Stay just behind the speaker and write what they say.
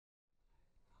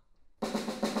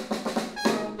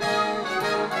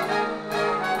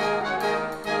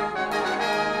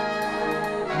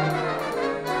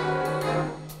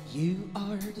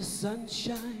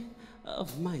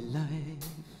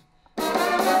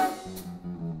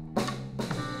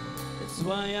That's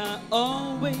why I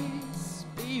always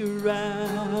be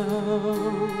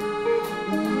around.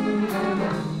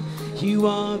 You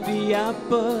are the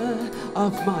apple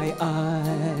of my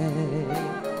eye.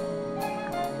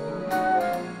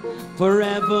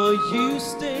 Forever you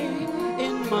stay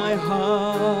in my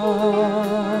heart.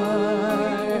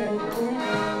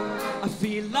 I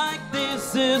feel like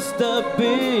this is the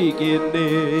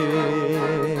beginning.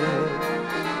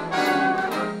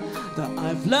 That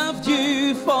I've loved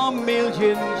you for a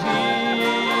million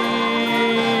years.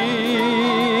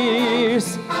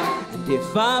 And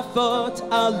if I thought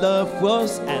our love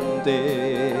was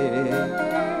ending,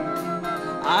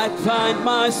 I'd find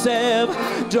myself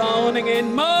drowning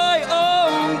in my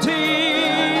own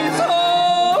tears.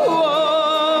 Oh,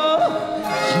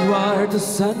 you are the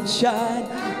sunshine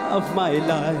of my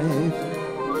life.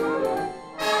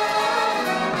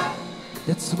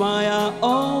 That's why I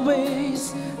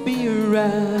always be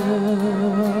around.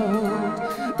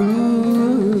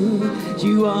 Ooh,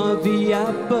 you are the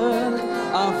apple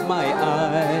of my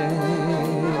eye.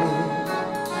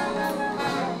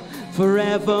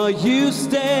 Forever you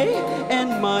stay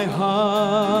in my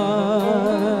heart.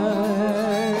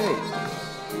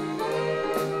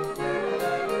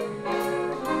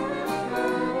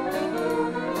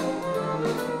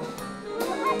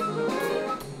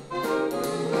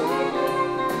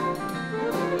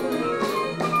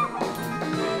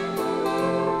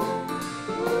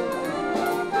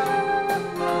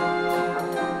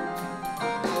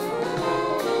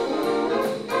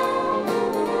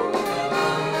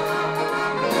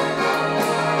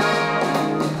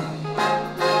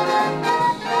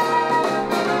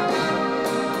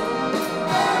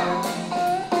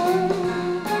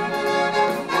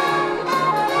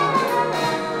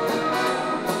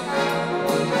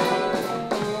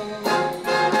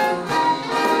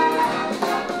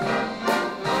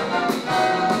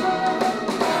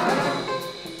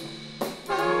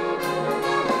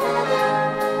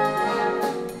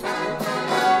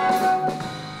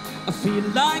 I feel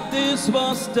like this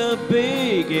was the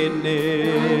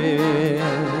beginning.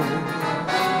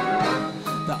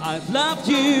 That I've loved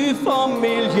you for a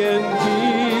million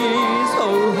years.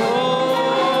 Oh,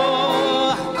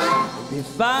 oh.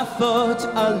 If I thought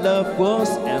our love was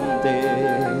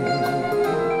ending,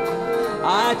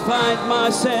 I'd find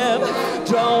myself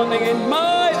drowning in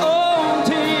my own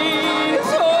tears.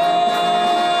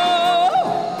 Oh,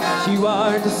 you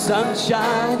are the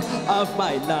sunshine of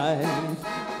my life.